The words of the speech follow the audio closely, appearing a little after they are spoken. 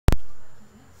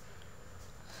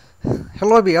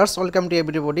Hello viewers, welcome to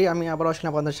everybody. আমি আবার আসলাম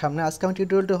আপনাদের সামনে। আজকে আমি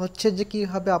টিউটোরিয়ালটা হচ্ছে যে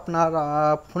কীভাবে আপনার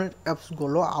ফোনের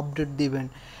অ্যাপসগুলো আপডেট দিবেন।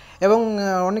 এবং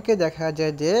অনেকে দেখা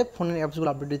যায় যে ফোনের অ্যাপসগুলো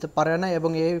আপডেট দিতে পারে না, এবং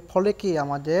এর ফলে কি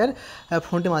আমাদের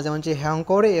ফোনটি মাঝে মাঝে হ্যাং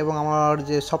করে এবং আমার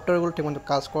যে সফটওয়্যারগুলো ঠিকমতো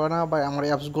কাজ করে না, বা আমার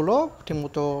অ্যাপসগুলো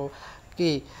ঠিকমতো কি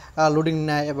লোডিং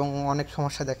নেয় এবং অনেক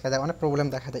সমস্যা দেখা দেয়, অনেক প্রবলেম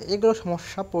দেখা দেয়। এগুলো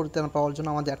সমস্যা পরিত্রাণ পাওয়ার জন্য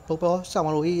আমাদের একটা উপায় হচ্ছে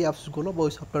আমার ওই অ্যাপসগুলো বা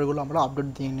ওই সফটওয়্যারগুলো আমরা আপডেট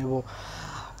দিয়ে নেব।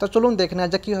 তো চলুন দেখে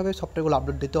নেওয়া যাক কীভাবে সফটওয়্যারগুলো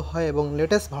আপডেট দিতে হয় এবং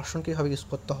লেটেস্ট ভার্সন কীভাবে ইউজ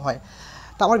করতে হয়।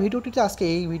 তো আমার ভিডিওটিতে আজকে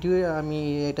এই ভিডিও আমি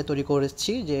এটা তৈরি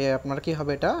করেছি যে আপনারা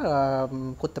কীভাবে এটা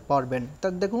করতে পারবেন। তা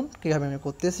দেখুন কীভাবে আমি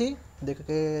করতেছি,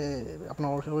 দেখে আপনারা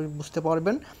অবশ্যই বুঝতে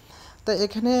পারবেন। তা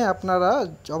এখানে আপনারা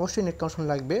অবশ্যই নেট কানেকশন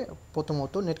লাগবে।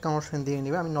 প্রথমত নেট কানেকশন দিয়ে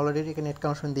নেবে। আমি অলরেডি এখানে নেট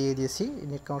কানেকশন দিয়ে দিয়েছি।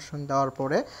 নেট কানেকশন দেওয়ার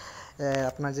পরে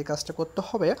আপনার যে কাজটা করতে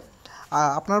হবে,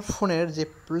 আপনার ফোনের যে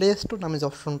প্লে স্টোর নামে যে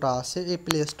অপশনটা আছে, এই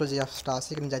প্লে স্টোর যে অ্যাপসটা আছে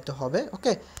এখানে যাইতে হবে।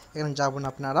 ওকে, এখানে যাবেন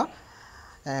আপনারা।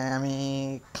 আমি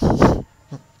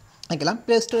গেলাম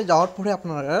প্লে স্টোরে। যাওয়ার পরে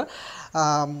আপনারা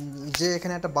যে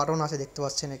এখানে একটা বাটন আছে দেখতে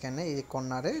পাচ্ছেন, এখানে এই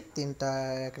কর্নারে তিনটা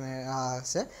এখানে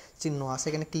আছে চিহ্ন আছে,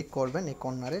 এখানে ক্লিক করবেন। এই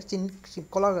কর্নারে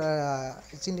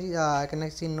এখানে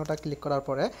চিহ্নটা ক্লিক করার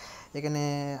পরে এখানে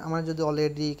আমার যদি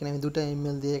অলরেডি এখানে আমি দুটো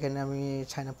ইমেল দিয়ে এখানে আমি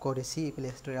সাইন আপ করেছি এই প্লে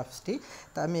স্টোর অ্যাপসটি,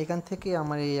 তা আমি এখান থেকে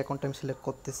আমার এই অ্যাকাউন্টটা আমি সিলেক্ট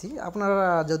করতেছি। আপনারা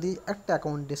যদি একটা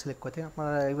অ্যাকাউন্ট দিয়ে সিলেক্ট করতে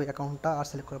আপনারা এই অ্যাকাউন্টটা আর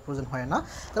সিলেক্ট করার প্রয়োজন হয় না।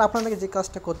 তাহলে আপনাদেরকে যে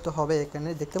কাজটা করতে হবে, এখানে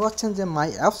দেখতে পাচ্ছেন যে মাই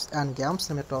অ্যাপস অ্যান্ড গেমস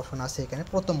নামে একটা অপশন আছে। এখানে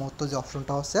প্রথমত যে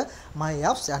অপশনটা হচ্ছে মাই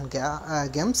অ্যাপস অ্যান্ড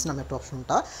গেমস নামে একটা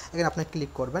অপশনটা, এখানে আপনি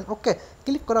ক্লিক করবেন। ওকে,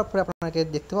 ক্লিক করার পরে আপনাকে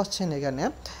দেখতে পাচ্ছেন এখানে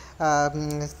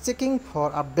চেকিং ফর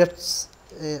আপডেটস।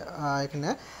 এখানে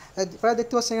প্রায়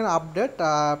দেখতে পাচ্ছেন এখানে আপডেট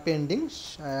পেন্ডিং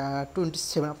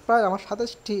 27, প্রায় আমার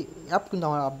 27টি অ্যাপ কিন্তু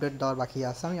আমার আপডেট দেওয়ার বাকি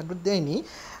আছে। আমি আপডেট দেয়নি,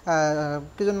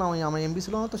 কী জন্য আমার এমবি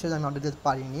ছিল না, তো সেজন্য আমি আপডেট দিতে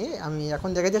পারিনি। আমি এখন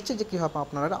দেখা যাচ্ছে যে কীভাবে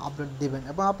আপনারা আপডেট দেবেন,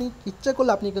 এবং আপনি ইচ্ছা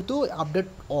করলে আপনি কিন্তু আপডেট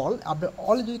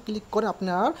অল যদি ক্লিক করেন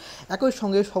আপনার একই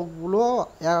সঙ্গে সবগুলো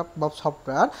অ্যাপ বা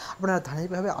সফটওয়্যার আপনার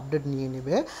ধারাবাহিকভাবে আপডেট নিয়ে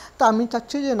নেবে। তা আমি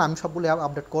চাচ্ছি যে না, আমি সবগুলো অ্যাপ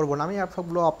আপডেট করবো না। আমি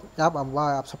সবগুলো অ্যাপ বা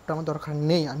অ্যাপ সফটওয়্যার আমার দরকার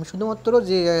নেই। আমি শুধুমাত্র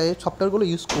যে সফটওয়্যারগুলো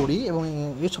ইউজ করি এবং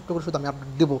এই সফটওয়্যারগুলো শুধু আমি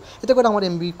আপডেট দেবো। এতে করে আমার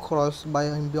এমবি খরচ বা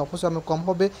এমবি অপচয় আমার কম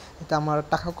হবে, এতে আমার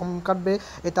টাকা কম কাটবে,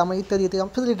 এতে আমার ইত্যাদি ইত্যাদি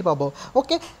আমি ফেসিলিটি পাবো।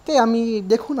 ওকে, তাই আমি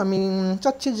দেখুন আমি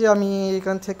চাচ্ছি যে আমি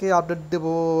এখান থেকে আপডেট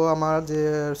দেবো আমার যে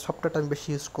সফটওয়্যারটা আমি বেশি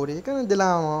ইউজ করি। এখানে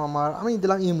দিলাম আমি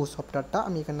দিলাম ইমো সফটওয়্যারটা,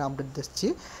 আমি এখানে আপডেট দিচ্ছি।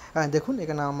 দেখুন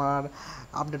এখানে আমার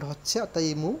আপডেট হচ্ছে, অর্থাৎ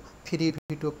ইমো ফ্রি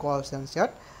ভিডিও কলস অ্যান্ড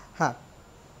চ্যাট। হ্যাঁ,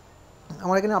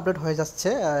 আমার এখানে আপডেট হয়ে যাচ্ছে।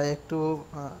 একটু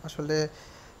আসলে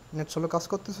নেট স্লো কাজ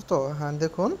করতেছে তো। হ্যাঁ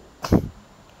দেখুন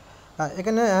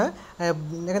এখানে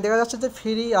এখানে দেখা যাচ্ছে যে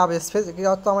ফ্রি আপ স্পেস,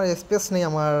 তো আমার স্পেস নেই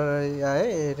আমার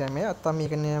এই টাইমে, তো আমি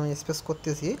এখানে আমি স্পেস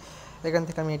করতেছি। এখান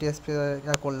থেকে আমি এটি স্পেস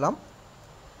করলাম।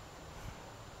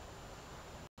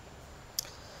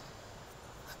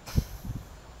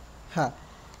 হ্যাঁ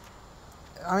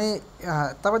আমি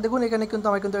তারপর দেখুন এখানে কিন্তু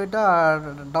আমার কিন্তু এটা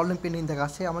ডাউনলোড পেন্ডিং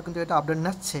দেখাচ্ছে, আমার কিন্তু এটা আপডেট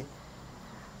নিচ্ছে।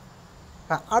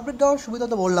 হ্যাঁ, আপডেট দেওয়ার সুবিধা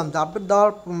তো বললাম যে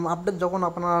আপডেট যখন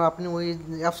আপনি ওই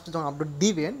অ্যাপসটা যখন আপডেট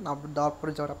দিবেন, আপডেট দেওয়ার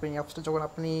পরে যখন আপনি অ্যাপসটা যখন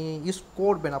আপনি ইউজ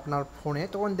করবেন আপনার ফোনে,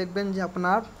 তখন দেখবেন যে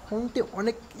আপনার ফোনটি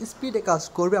অনেক স্পিডে কাজ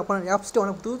করবে, আপনার অ্যাপসটি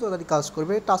অনেক দ্রুততারই কাজ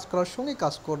করবে, টাচ করার সঙ্গে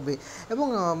কাজ করবে, এবং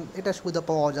এটা সুবিধা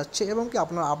পাওয়া যাচ্ছে। এবং কি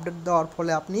আপনার আপডেট দেওয়ার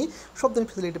ফলে আপনি সব ধরনের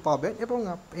ফেসিলিটি পাবেন, এবং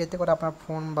এতে করে আপনার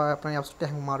ফোন বা আপনার অ্যাপসটা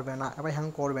হ্যাং মারবে না, এবার হ্যাং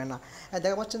করবে না।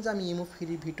 দেখা পাচ্ছেন যে আমি ইমো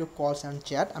ফ্রি ভিডিও কলস অ্যান্ড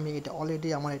চ্যাট, আমি এটা অলরেডি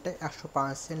আমার এটা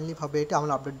 100%ভাবে এটা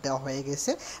আমার আপডেট দেওয়া হয়ে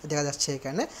গেছে, দেখা যাচ্ছে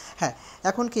এখানে। হ্যাঁ,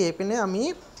 এখন কি এখানে আমি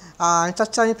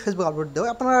চাচ্ছি আমি ফেসবুক আপলোড দেবো।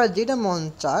 আপনারা যেটা মন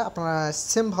চায় আপনারা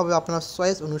সেমভাবে আপনার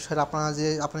চয়েস অনুসারে আপনারা যে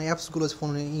আপনার অ্যাপসগুলো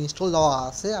ফোনে ইনস্টল দেওয়া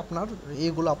আছে আপনার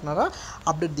এইগুলো আপনারা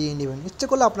আপডেট দিয়ে নেবেন। ইচ্ছে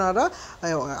করলে আপনারা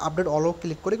আপডেট অলও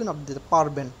ক্লিক করে কিন্তু আপডেট দিতে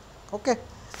পারবেন। ওকে,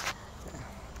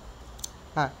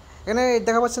 হ্যাঁ এখানে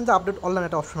দেখা পাচ্ছেন যে আপডেট অনলাইন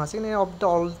একটা অপশন আছে, এখানে আপডেট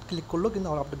অল ক্লিক করলেও কিন্তু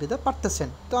আপডেট দিতে পারতেছেন।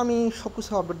 তো আমি সব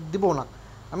কিছু আপডেট দিব না,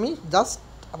 আমি জাস্ট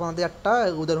আপনাদের একটা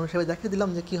উদাহরণ হিসেবে দেখিয়ে দিলাম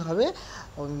যে কীভাবে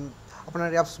আপনার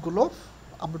অ্যাপসগুলো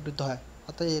আপডেট দিতে হয়,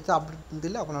 অর্থাৎ এতে আপডেট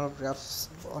দিলে আপনার অ্যাপস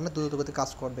অনেক দ্রুত গতিতে কাজ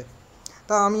করবে।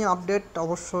 তা আমি আপডেট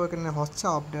অবশ্য এখানে হচ্ছে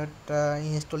আপডেট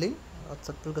ইনস্টলিং,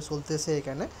 অর্থাৎ চলতেছে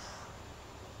এখানে।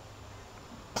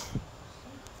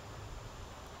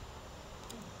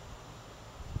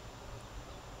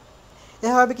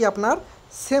 এভাবে কি আপনার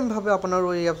সেমভাবে আপনার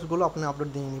ওই অ্যাপসগুলো আপনি আপডেট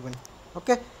দিয়ে নেবেন।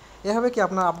 ওকে, এভাবে কি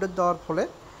আপনার আপডেট দেওয়ার ফলে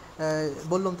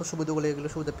বললাম তো সুবিধাগুলো, এগুলো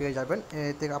সুবিধা পেয়ে যাবেন,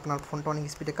 এতে আপনার ফোনটা অনেক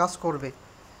স্পিডে কাজ করবে।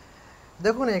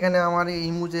 দেখুন এখানে আমার এই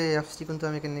ইমো যে অ্যাপসটি কিন্তু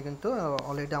আমি এখানে কিন্তু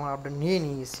অলরেডি আমার আপডেট নিয়ে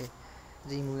নিয়েছি।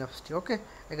 যে ইমো অ্যাপসটি। ওকে,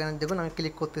 এখানে দেখুন আমি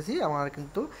ক্লিক করতেছি, আমার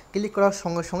কিন্তু ক্লিক করার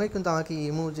সঙ্গে সঙ্গে কিন্তু আমাকে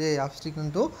ইমো যে অ্যাপসটি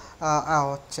কিন্তু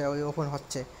হচ্ছে, ওই ওপেন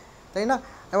হচ্ছে, তাই না?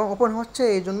 এবং ওপেন হচ্ছে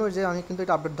এই জন্য যে আমি কিন্তু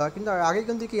এটা আপডেট দেওয়া, কিন্তু আগে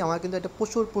কিন্তু কি আমার কিন্তু এটা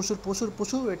প্রচুর প্রচুর প্রচুর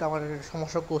প্রচুর এটা আমার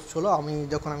সমস্যা করছিলো। আমি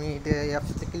যখন আমি এটা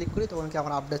অ্যাপসতে ক্লিক করি তখন কি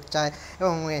আমার আপডেট চায়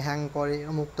এবং হ্যাং করে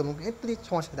মুখ তমুক ইত্যাদি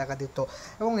সমস্যা দেখা দিত,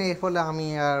 এবং এর ফলে আমি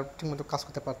আর ঠিকমতো কাজ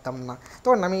করতে পারতাম না।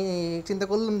 তখন আমি চিন্তা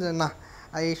করলাম যে না,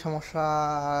 এই সমস্যা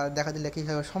দেখা দিলে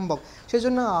কীভাবে সম্ভব। সেই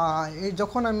জন্য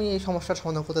যখন আমি এই সমস্যার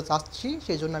সমাধান করতে চাচ্ছি,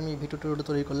 সেই জন্য আমি ভিডিও টিউটোরিয়াল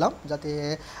তৈরি করলাম, যাতে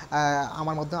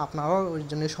আমার মাধ্যমে আপনারাও ওই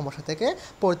জন্য এই সমস্যা থেকে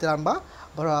পরিত্রাণ বা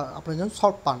আপনার জন্য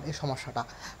সলভ পান এই সমস্যাটা।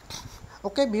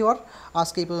 ওকে ভিউয়ার,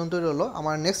 আজকে এই পর্যন্তই রইলো।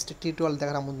 আমার নেক্সট টিউটোরিয়াল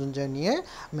দেখার আমন্ত্রণ জানিয়ে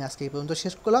আমি আজকে এই পর্যন্ত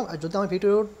শেষ করলাম। আর যদি আমার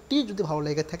ভিডিওটি যদি ভালো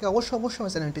লেগে থাকে অবশ্যই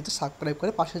আমার চ্যানেলটিতে সাবস্ক্রাইব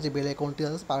করে পাশে যে বেল আইকনটি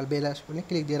আছে বেল আইকনে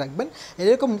ক্লিক দিয়ে রাখবেন।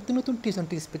 এরকম নতুন নতুন টিপস অ্যান্ড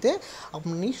ট্রিক্স পেতে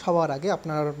আপনি সবার আগে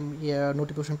আপনার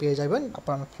নোটিফিকেশন পেয়ে যাবেন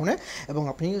আপনার ফোনে, এবং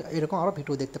আপনি এরকম আরও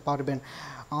ভিডিও দেখতে পারবেন।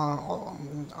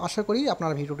 আশা করি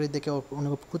আপনারা ভিডিওটি দেখে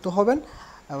অনুভব করতে হবেন,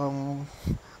 এবং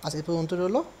আজ এই পর্যন্ত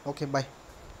রইলো। ওকে, বাই।